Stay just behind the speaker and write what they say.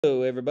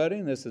Hello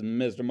everybody, this is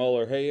Mr.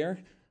 Muller here,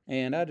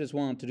 and I just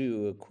wanted to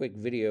do a quick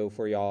video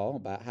for y'all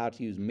about how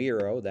to use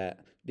Miro,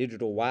 that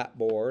digital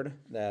whiteboard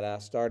that I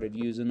started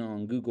using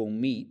on Google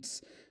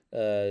Meets.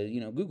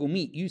 Google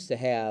Meet used to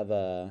have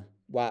a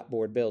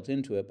whiteboard built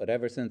into it, but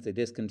ever since they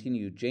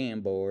discontinued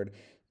Jamboard,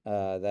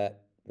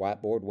 that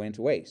whiteboard went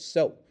away.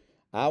 So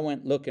I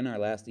went looking our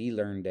last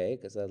e-learn day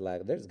because I was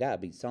like, there's got to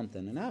be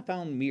something, and I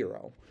found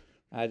Miro.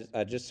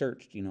 I just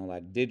searched,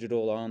 like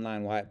digital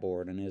online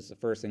whiteboard, and it's the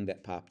first thing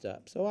that popped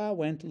up. So I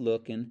went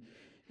looking,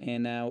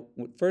 and now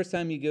first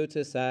time you go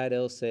to a site,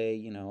 it'll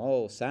say,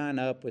 oh, sign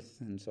up with,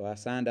 and so I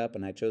signed up,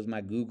 and I chose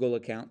my Google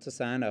account to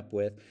sign up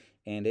with,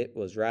 and it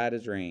was right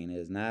as rain. It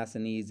was nice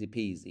and easy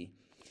peasy.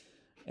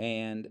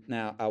 And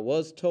now I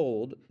was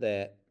told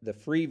that the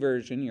free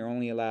version, you're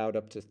only allowed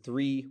up to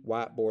 3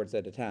 whiteboards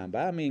at a time.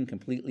 But I'm being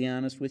completely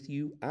honest with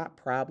you, I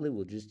probably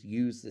will just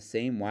use the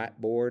same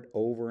whiteboard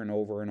over and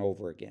over and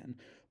over again.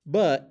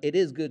 But it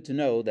is good to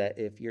know that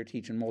if you're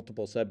teaching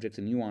multiple subjects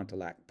and you want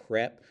to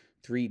prep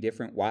 3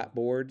 different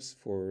whiteboards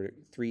for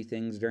 3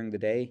 things during the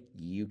day,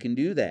 you can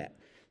do that.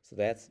 So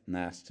that's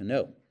nice to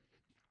know.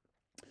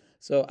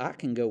 So I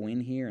can go in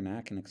here and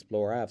I can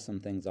explore. I have some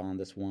things on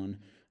this one.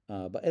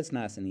 But it's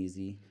nice and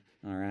easy.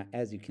 All right,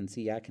 as you can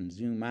see, I can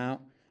zoom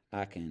out,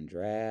 I can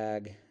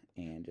drag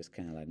and just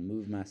kind of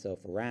move myself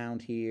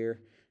around here,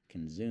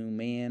 can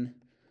zoom in.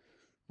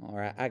 All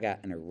right, I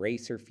got an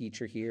eraser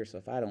feature here, so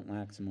if I don't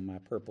like some of my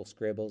purple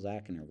scribbles, I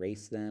can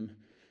erase them.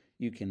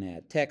 You can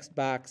add text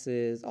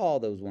boxes, all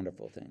those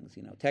wonderful things.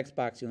 Text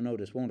box you'll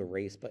notice won't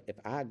erase, but if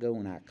I go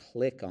and I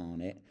click on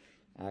it,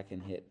 I can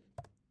hit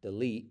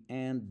delete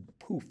and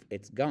poof,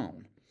 it's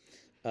gone.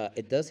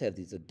 It does have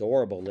these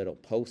adorable little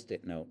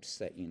post-it notes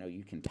that,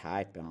 you can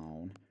type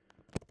on.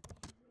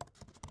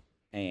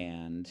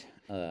 And,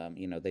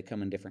 they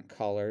come in different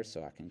colors,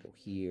 so I can go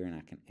here and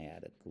I can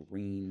add a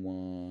green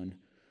one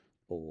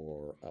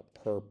or a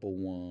purple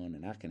one,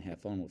 and I can have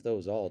fun with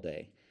those all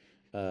day.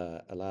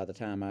 A lot of the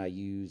time I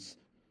use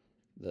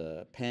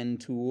the pen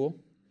tool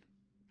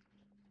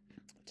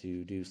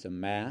to do some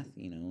math,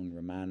 and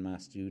remind my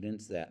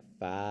students that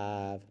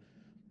 5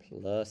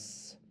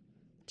 plus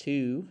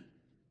 2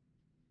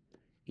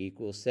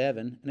 equals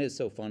 7. And it's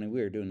so funny, we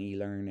were doing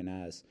e-learn, and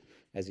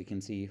as you can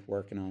see,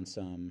 working on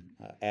some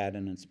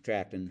adding and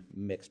subtracting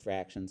mixed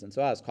fractions, and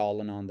so I was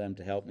calling on them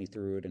to help me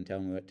through it and tell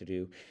me what to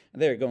do,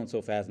 and they were going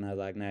so fast, and I was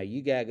like, now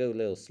you gotta go a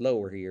little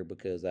slower here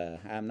because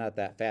I'm not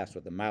that fast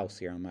with the mouse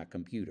here on my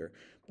computer.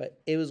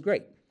 But it was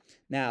great.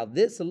 Now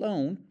this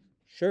alone,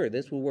 sure,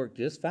 this will work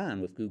just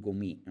fine with Google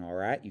Meet. All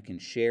right, you can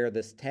share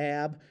this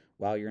tab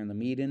while you're in the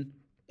meeting.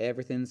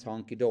 Everything's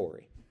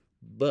honky-dory.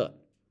 But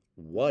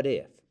what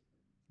if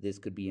this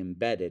could be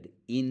embedded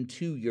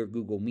into your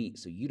Google Meet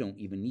so you don't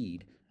even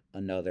need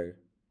another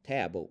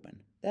tab open?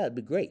 That would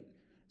be great.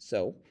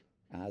 So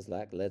I was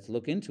like, let's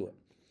look into it.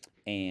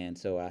 And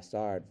so I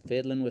started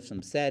fiddling with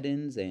some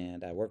settings,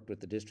 and I worked with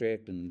the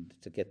district and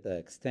to get the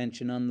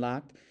extension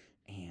unlocked,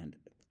 and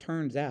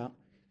turns out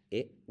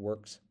it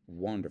works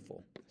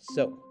wonderful.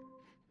 So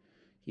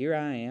here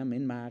I am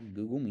in my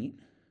Google Meet,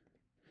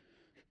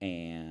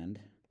 and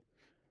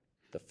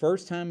the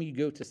first time you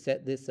go to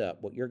set this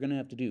up, what you're going to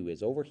have to do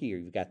is over here,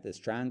 you've got this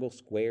triangle,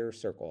 square,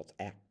 circle. It's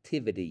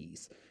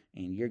activities.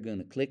 And you're going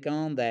to click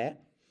on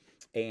that.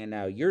 And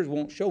now yours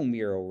won't show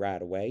Miro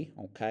right away.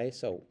 Okay,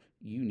 so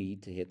you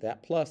need to hit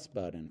that plus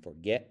button for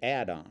get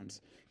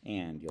add-ons.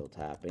 And you'll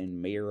type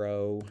in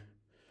Miro.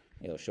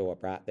 It'll show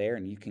up right there,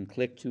 and you can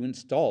click to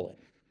install it.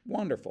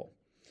 Wonderful.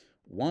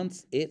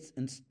 Once it's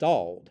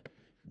installed,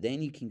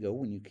 then you can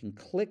go and you can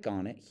click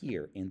on it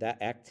here in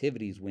that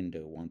activities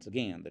window. Once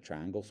again, the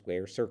triangle,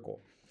 square, circle.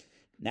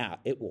 Now,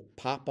 it will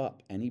pop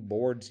up any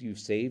boards you've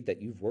saved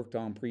that you've worked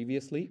on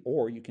previously,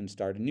 or you can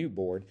start a new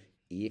board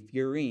if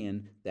you're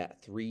in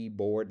that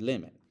 3-board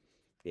limit.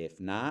 If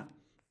not,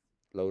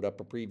 load up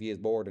a previous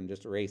board and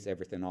just erase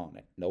everything on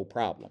it. No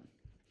problem.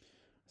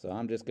 So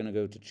I'm just going to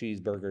go to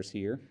cheeseburgers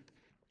here.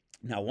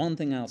 Now, one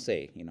thing I'll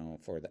say,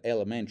 for the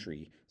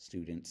elementary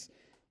students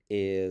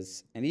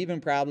is, and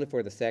even probably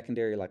for the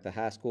secondary, like the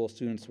high school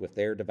students with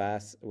their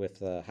device, with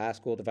high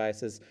school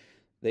devices,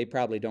 they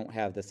probably don't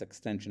have this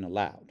extension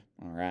allowed.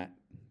 All right,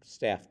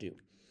 staff do.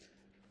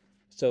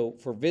 So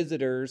for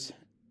visitors,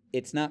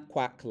 it's not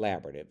quite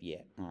collaborative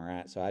yet. All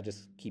right, so I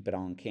just keep it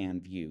on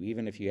Can View.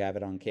 Even if you have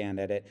it on Can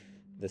Edit,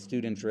 the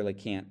students really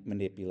can't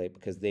manipulate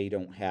because they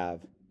don't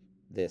have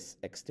this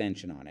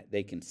extension on it.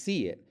 They can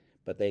see it,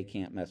 but they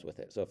can't mess with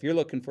it. So if you're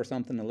looking for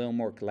something a little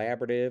more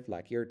collaborative,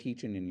 like you're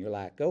teaching and you're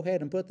like, go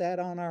ahead and put that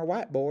on our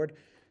whiteboard,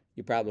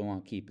 you probably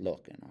want to keep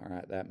looking. All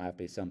right, that might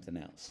be something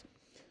else.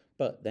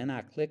 But then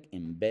I click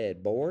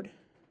embed board.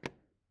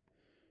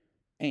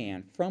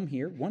 And from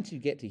here, once you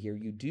get to here,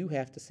 you do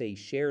have to say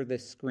share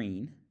this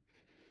screen.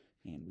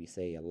 And we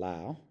say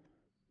allow.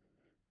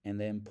 And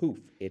then poof,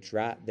 it's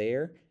right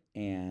there.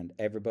 And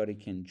everybody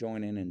can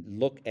join in and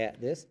look at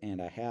this,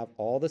 and I have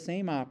all the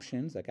same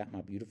options. I got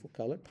my beautiful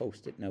colored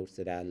post-it notes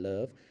that I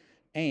love,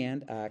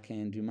 and I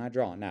can do my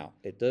drawing. Now,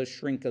 it does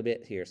shrink a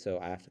bit here, so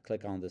I have to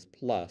click on this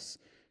plus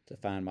to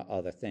find my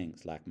other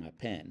things like my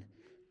pen.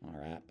 All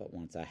right, but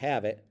once I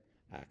have it,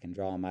 I can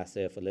draw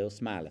myself a little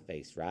smiley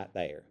face right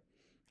there.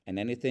 And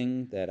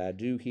anything that I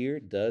do here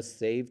does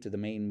save to the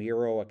main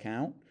Miro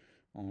account.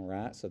 All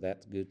right, so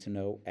that's good to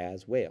know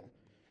as well.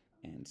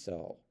 And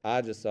so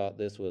I just thought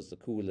this was the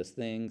coolest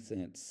thing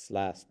since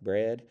sliced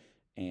bread,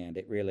 and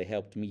it really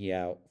helped me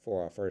out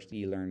for our first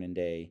e-learning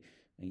day,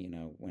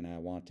 when I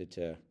wanted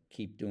to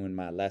keep doing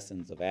my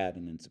lessons of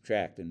adding and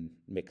subtracting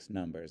mixed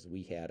numbers.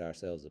 We had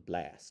ourselves a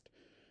blast.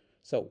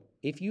 So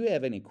if you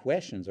have any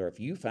questions or if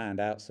you find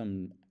out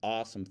some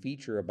awesome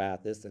feature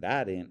about this that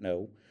I didn't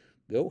know,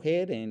 go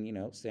ahead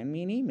and, send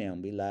me an email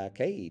and be like,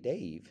 hey,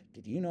 Dave,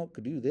 did you know it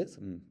could do this?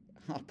 And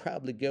I'll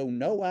probably go,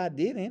 no, I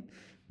didn't.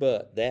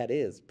 But that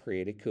is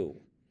pretty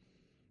cool.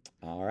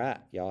 All right,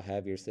 y'all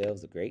have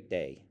yourselves a great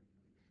day.